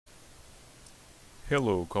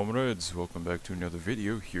Hello comrades, welcome back to another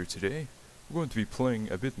video. Here today we're going to be playing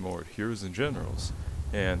a bit more Heroes and Generals,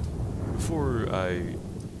 and before I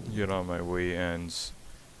get on my way and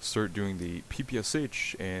start doing the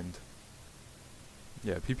PPSH and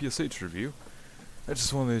PPSH review, I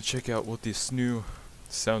just wanted to check out what this new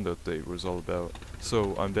sound update was all about.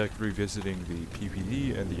 So I'm back revisiting the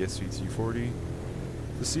PPD and the SVT-40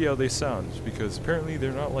 to see how they sound, because apparently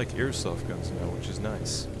they're not like airsoft guns now, which is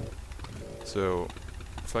nice. So,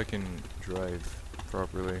 if I can drive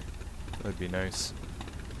properly, that'd be nice.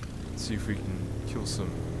 Let's see if we can kill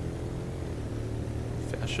some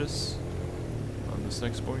fascists on this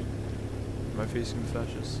next point. Am I facing the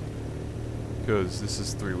fascists? Because this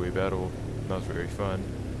is three-way battle, not very fun.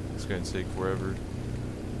 It's gonna take forever.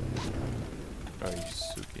 Oh, you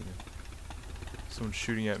suki. Someone's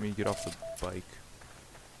shooting at me, get off the bike.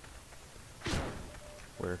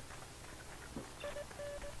 Where?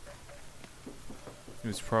 It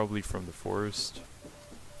was probably from the forest,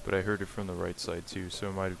 but I heard it from the right side too, so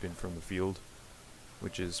it might have been from the field,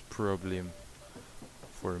 which is problem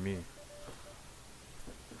for me.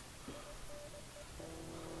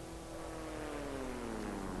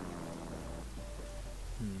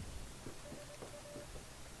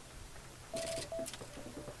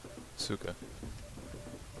 Suka.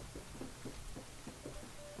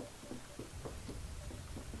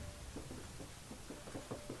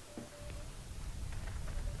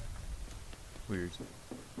 Weird.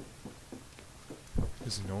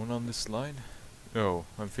 Is no one on this line? Oh,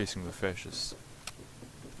 I'm facing the fascists.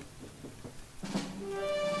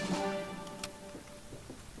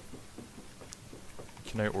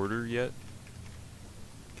 Can I order yet?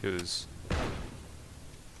 Because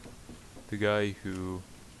the guy who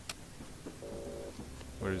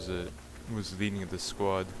was leading the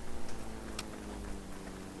squad,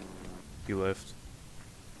 he left.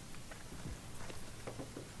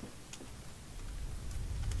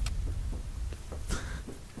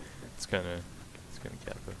 It's kinda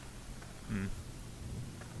kappa.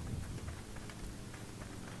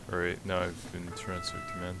 Alright, now I've been transferred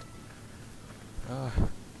command.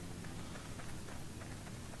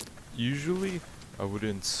 Usually I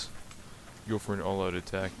wouldn't go for an all-out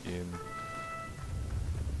attack in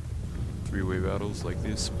three-way battles like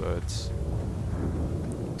this, but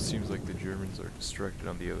it seems like the Germans are distracted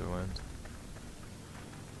on the other land.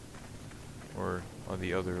 Or on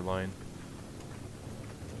the other line.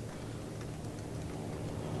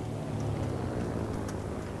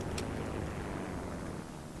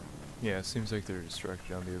 Yeah, it seems like they're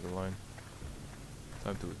distracted on the other line.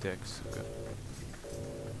 Time to attack Suka.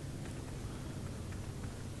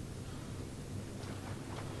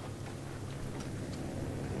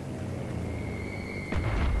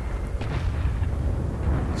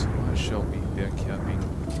 So I shall be backcapping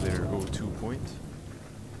their O2 point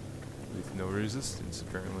with no resistance,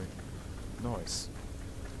 apparently. Nice.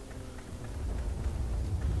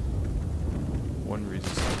 One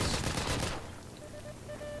resistance.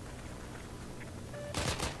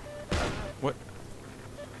 What?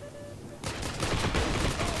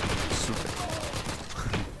 Super.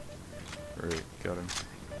 Alright, got him.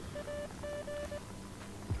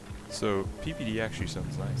 So, PPD actually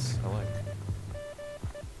sounds nice. I like.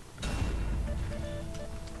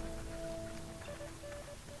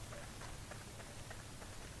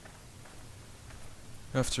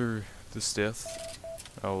 After this death,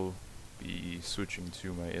 I'll be switching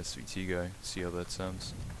to my SVT guy, see how that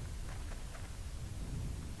sounds.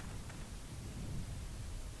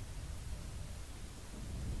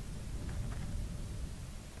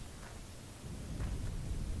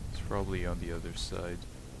 Probably on the other side.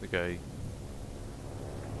 The guy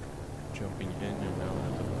jumping in and out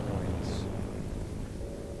of the points.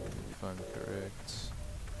 If I'm correct.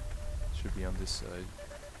 Should be on this side.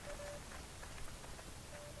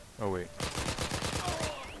 Oh wait.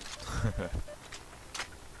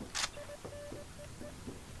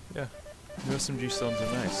 Yeah. The SMG sounds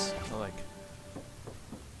are nice. I like.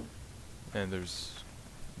 And there's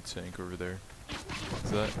a tank over there.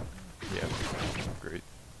 Is that? Yeah. Great.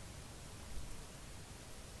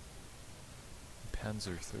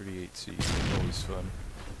 Panzer 38C, always fun.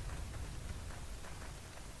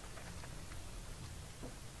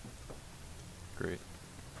 Great.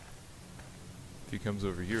 If he comes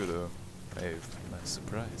over here though, I have a nice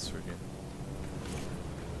surprise for him.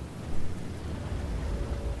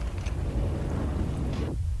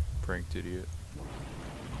 Pranked idiot.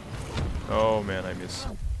 Oh man, I missed.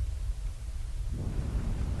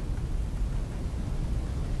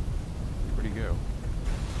 Where'd he go?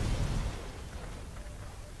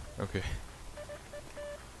 Okay.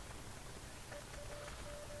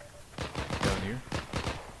 Down here.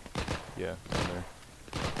 Yeah, in there.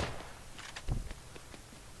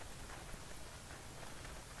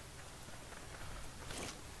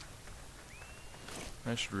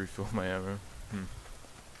 I should refill my ammo.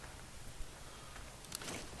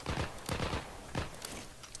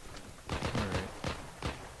 Alright.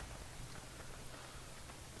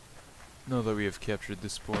 Now that we have captured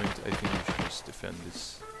this point, I think we should just defend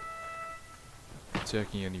this.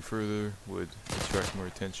 Attacking any further would attract more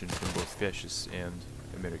attention from both fascists and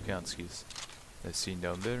Amerikanskis. As seen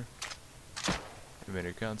down there,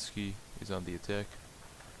 Amerikansky is on the attack,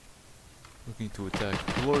 looking to attack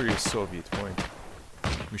the glorious Soviet point.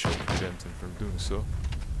 We shall prevent him from doing so.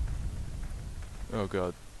 Oh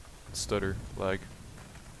god. Stutter. Lag.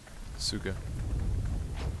 Suga.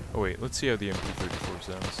 Oh wait, let's see how the MP34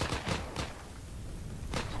 sounds.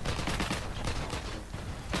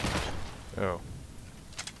 Oh.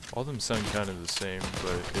 All of them sound kind of the same,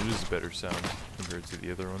 but it is a better sound compared to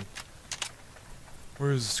the other one.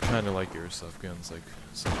 Whereas it's kind of like airsoft guns, like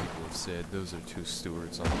some people have said. Those are two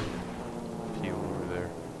Stewarts on the peel over there.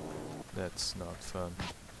 That's not fun.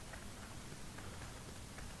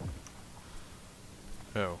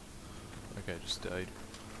 Oh. That guy just died.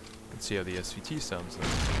 Let's see how the SVT sounds then.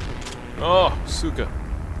 Oh! Suka!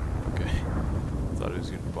 Okay. Thought it was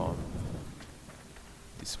gonna bomb.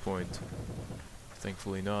 This point.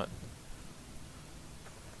 Thankfully not.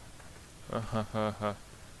 I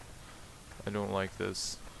don't like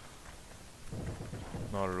this.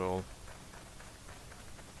 Not at all.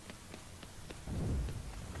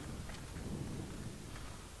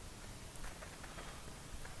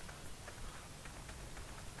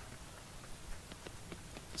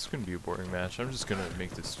 It's gonna be a boring match. I'm just gonna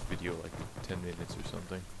make this video like 10 minutes or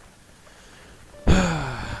something.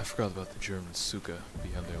 I forgot about the German Suka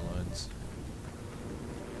behind their lines.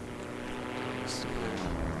 Still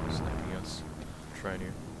there, sniping us. Trying to.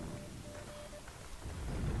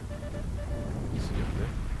 Is he up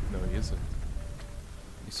there? No, he isn't.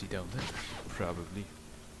 Is he down there? Probably.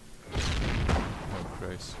 Oh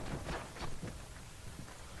Christ.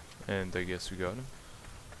 And I guess we got him.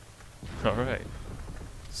 Alright.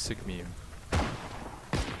 Sick meme.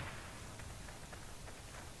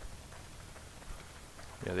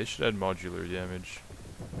 Yeah, they should add modular damage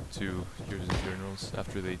to Heroes and Generals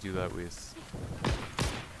after they do that with...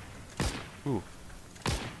 Ooh.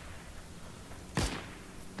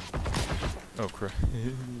 Oh crap.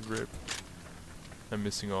 Rip. I'm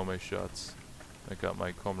missing all my shots. I got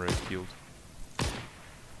my comrade killed.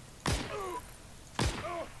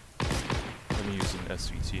 I'm using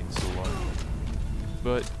SVT in so long.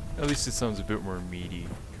 But at least it sounds a bit more meaty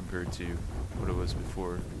compared to what it was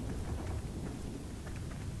before.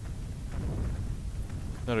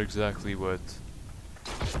 Not exactly what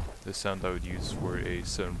the sound I would use for a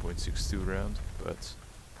 7.62 round, but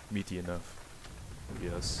meaty enough,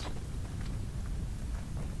 yes.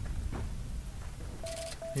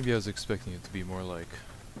 Maybe I was expecting it to be more like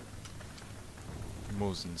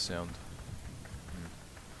Mosin sound.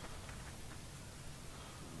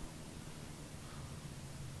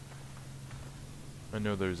 I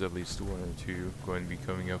know there's at least one or two going to be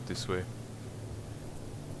coming up this way.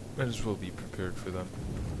 Might as well be prepared for them.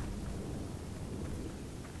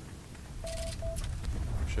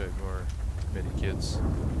 Wish I had more medikits,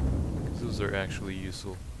 because those are actually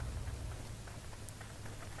useful.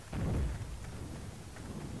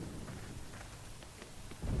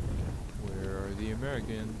 Where are the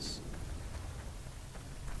Americans?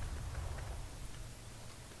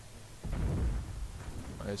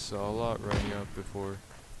 I saw a lot running up before.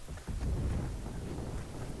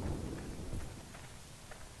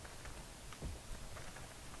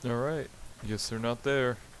 Alright, guess they're not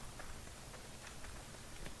there.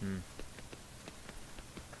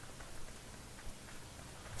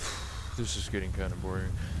 This is getting kind of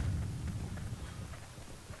boring.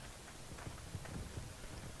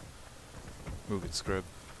 Move it, scrub.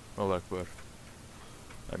 Allah Akbar.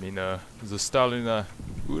 I mean, the Stalina.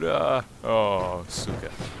 Hoorah! Oh,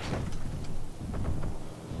 Suka.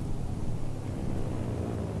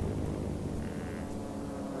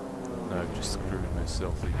 Now I've just screwed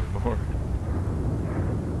myself even more.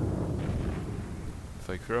 If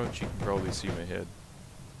I crouch, you can probably see my head.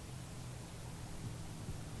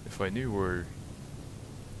 If I knew where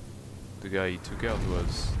the guy he took out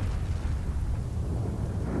was,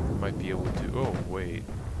 I might be able to. Oh, wait.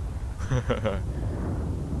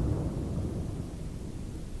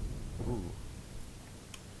 Ooh.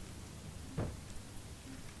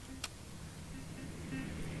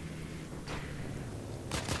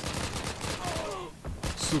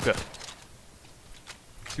 Suka!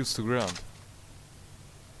 Kills the ground.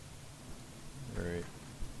 Alright.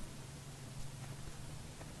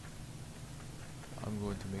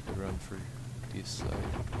 make a run for this side.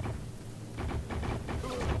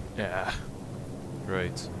 Yeah.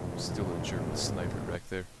 Right. Still a German sniper back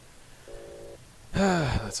there.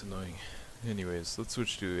 That's annoying. Anyways, let's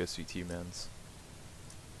switch to SVT mans.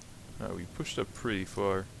 We pushed up pretty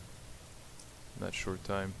far in that short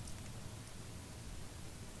time.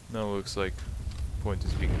 Now it looks like point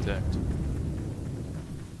is being attacked.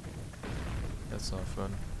 That's not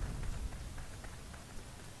fun.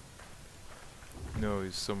 No,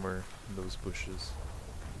 he's somewhere in those bushes.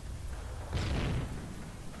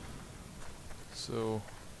 So,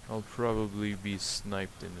 I'll probably be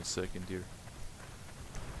sniped in a second here.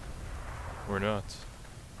 Or not.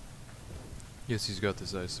 Yes, he's got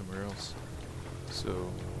his eyes somewhere else.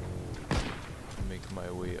 So, I'll make my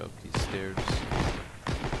way up these stairs.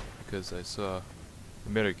 Because I saw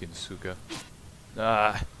American Suka.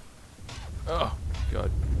 Ah! Oh,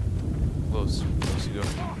 God. Close. Close you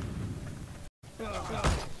don't.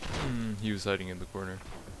 He was hiding in the corner.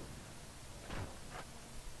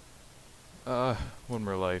 One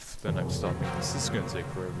more life, then I'm stopping this. This is gonna take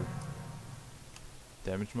forever.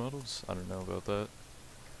 Damage models? I don't know about that.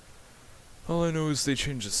 All I know is they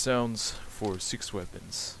changed the sounds for 6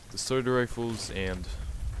 weapons. The starter rifles and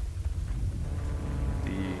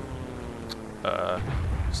the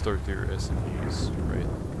starter SMGs, right?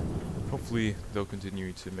 Hopefully they'll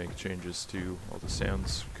continue to make changes to all the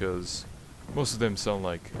sounds, because most of them sound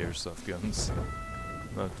like airsoft guns.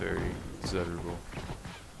 Not very desirable.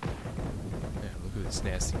 Yeah, look at this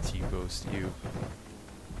nasty T-post, you.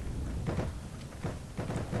 I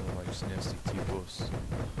don't like this nasty T-post.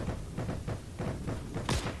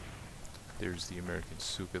 There's the American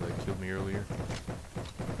Suka that killed me earlier.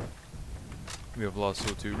 We have lost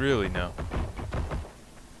O2, really now.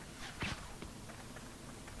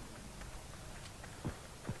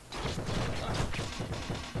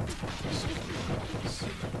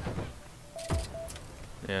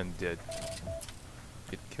 And dead.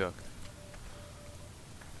 Get cucked.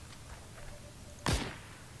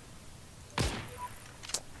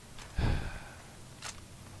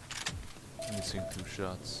 Missing 2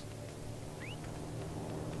 shots.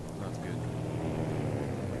 Not good.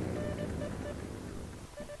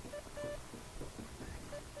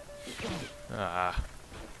 Ah.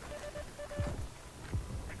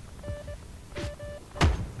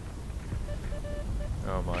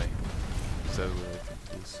 Oh my. Is that what I think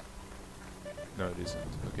it is? No, it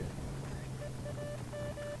isn't. Okay.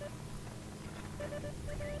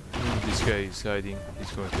 This guy is hiding.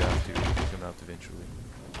 He's going to have to come out eventually.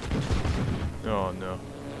 Oh no.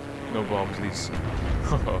 No bomb, please.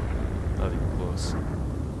 Not even close.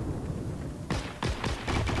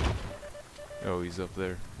 Oh, he's up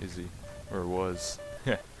there, is he? Or was.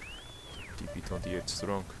 DP-28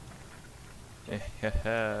 strong.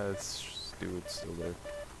 This dude's still there.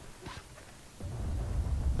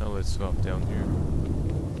 Now let's hop down here.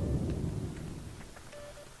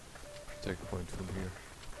 Protect point from here.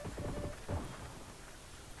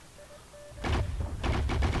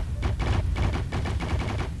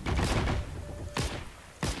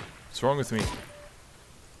 What's wrong with me?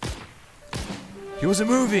 He wasn't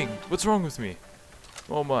moving! What's wrong with me?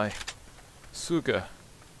 Oh my. Suka.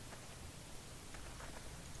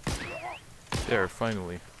 There,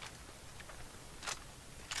 finally.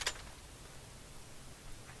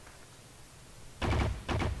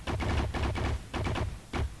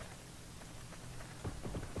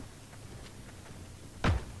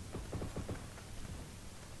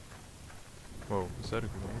 Whoa, is that a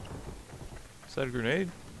grenade? Is that a grenade?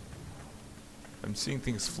 I'm seeing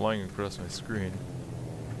things flying across my screen.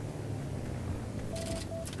 I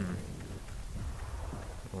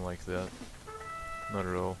don't like that. Not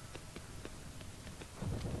at all.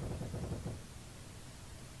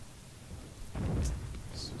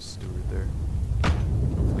 So Stewart there.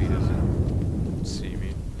 Hopefully he doesn't see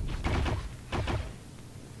me.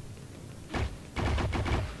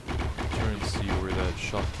 Trying to see where that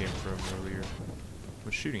shot came from earlier.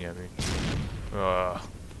 Was shooting at me.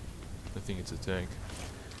 I think it's a tank.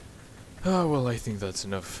 Well, I think that's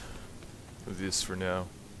enough of this for now.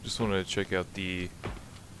 Just wanted to check out the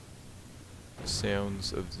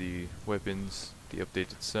sounds of the weapons, the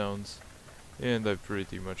updated sounds, and I've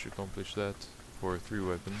pretty much accomplished that for 3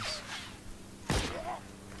 weapons.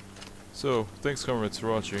 So, thanks comrades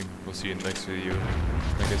for watching. We'll see you in the next video.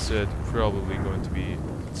 Like I said, probably going to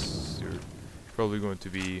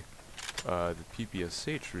be the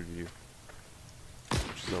PPSH review,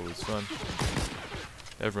 which is always fun.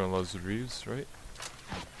 Everyone loves reviews, right?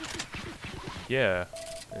 Yeah,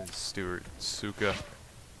 and Stewart, Suka,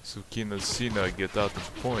 Sukina Sina, get out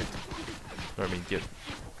of point. I mean, get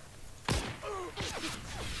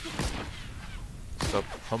Stop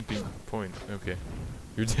humping point. Okay.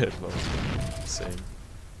 You're dead, lol. Same.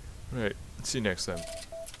 Right. See you next time.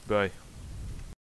 Bye.